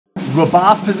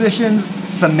Rabbath positions,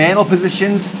 Simandl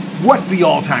positions, what's the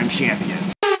all-time champion?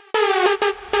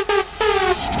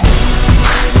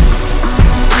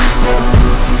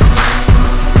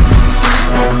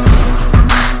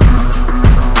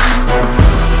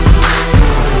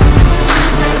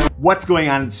 What's going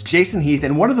on? It's Jason Heath,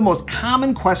 and one of the most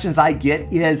common questions I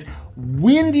get is,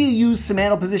 when do you use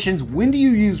Simandl positions? When do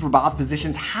you use Rabbath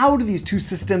positions? How do these two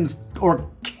systems, or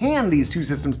can these two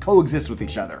systems coexist with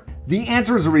each other? The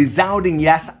answer is a resounding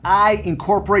yes. I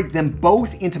incorporate them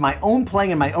both into my own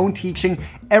playing and my own teaching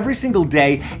every single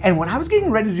day. And when I was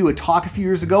getting ready to do a talk a few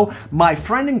years ago, my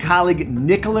friend and colleague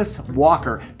Nicholas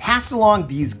Walker passed along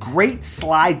these great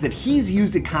slides that he's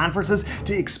used at conferences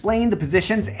to explain the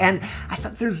positions. And I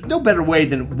thought there's no better way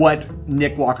than what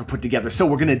Nick Walker put together. So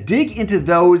we're gonna dig into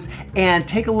those and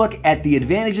take a look at the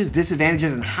advantages,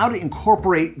 disadvantages, and how to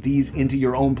incorporate these into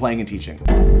your own playing and teaching.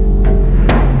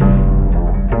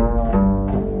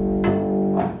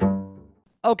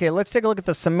 Okay, let's take a look at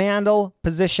the Simandl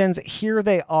positions. Here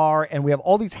they are, and we have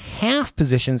all these half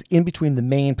positions in between the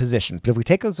main positions. But if we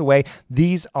take this away,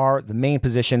 these are the main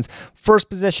positions. First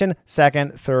position,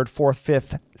 second, third, fourth,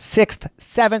 fifth, sixth,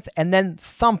 seventh, and then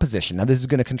thumb position. Now, this is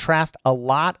going to contrast a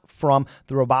lot from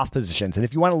the Rabbath positions. And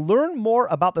if you want to learn more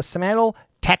about the Simandl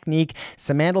technique,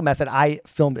 Simandl method, I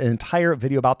filmed an entire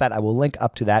video about that. I will link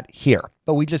up to that here.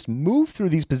 But we just move through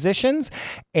these positions,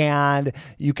 and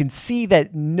you can see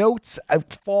that notes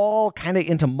fall kind of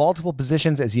into multiple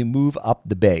positions as you move up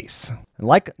the bass. And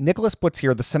like Nicholas puts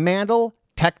here, the Simandl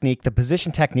technique, the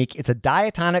position technique, it's a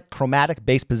diatonic chromatic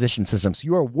bass position system. So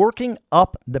you are working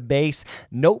up the bass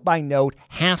note by note,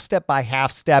 half step by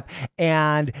half step,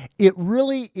 and it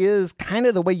really is kind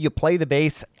of the way you play the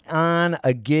bass on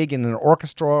a gig in an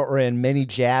orchestra or in many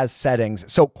jazz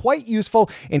settings. So quite useful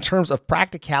in terms of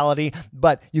practicality,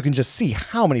 but you can just see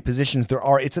how many positions there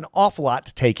are. It's an awful lot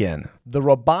to take in. The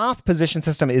Rabbath position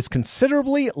system is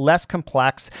considerably less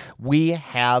complex. We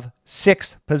have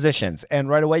 6 positions, and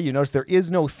right away you notice there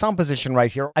is no thumb position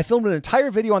right here. I filmed an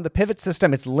entire video on the pivot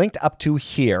system. It's linked up to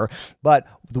here, but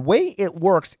the way it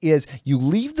works is you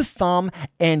leave the thumb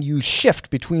and you shift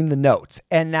between the notes.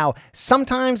 And now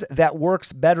sometimes that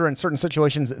works better in certain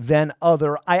situations than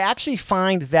other. I actually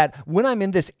find that when I'm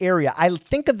in this area, I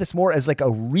think of this more as like a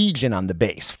region on the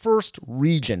bass. First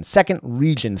region, second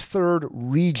region, third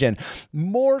region,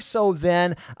 more so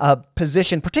than a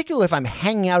position, particularly if I'm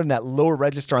hanging out in that lower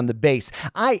register on the bass.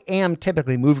 I am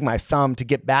typically moving my thumb to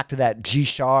get back to that G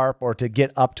sharp or to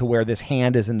get up to where this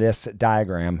hand is in this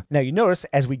diagram. Now you notice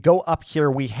as we go up here,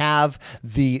 we have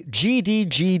the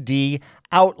GD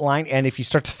outline, and if you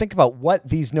start to think about what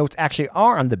these notes actually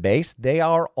are on the bass, they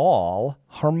are all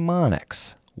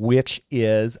harmonics, which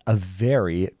is a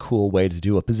very cool way to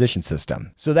do a position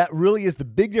system. So that really is the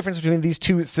big difference between these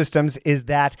two systems, is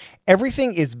that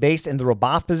everything is based in the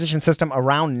Rabbath position system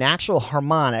around natural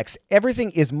harmonics.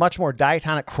 Everything is much more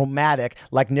diatonic chromatic,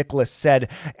 like Nicholas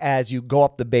said, as you go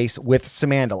up the bass with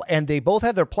Simandl. And they both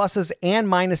have their pluses and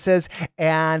minuses,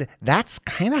 and that's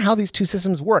kind of how these two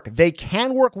systems work. They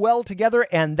can work well together,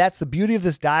 and that's the beauty of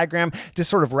this diagram, just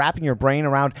sort of wrapping your brain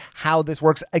around how this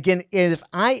works. Again, if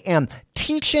I am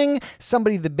teaching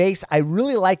somebody the bass, I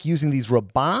really like using these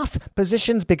Rabbath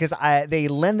positions because they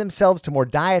lend themselves to more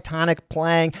diatonic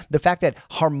playing. The fact that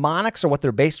harmonics are what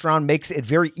they're based around makes it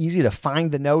very easy to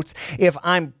find the notes. If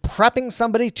I'm prepping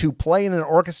somebody to play in an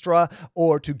orchestra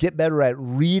or to get better at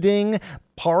reading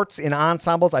parts in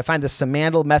ensembles, I find the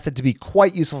Simandl method to be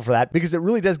quite useful for that because it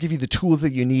really does give you the tools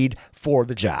that you need for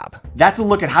the job. That's a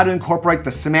look at how to incorporate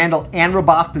the Simandl and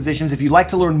Rabbath positions. If you'd like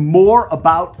to learn more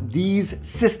about these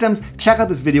systems, check out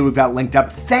this video we've got linked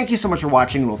up. Thank you so much for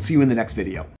watching, and we'll see you in the next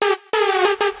video.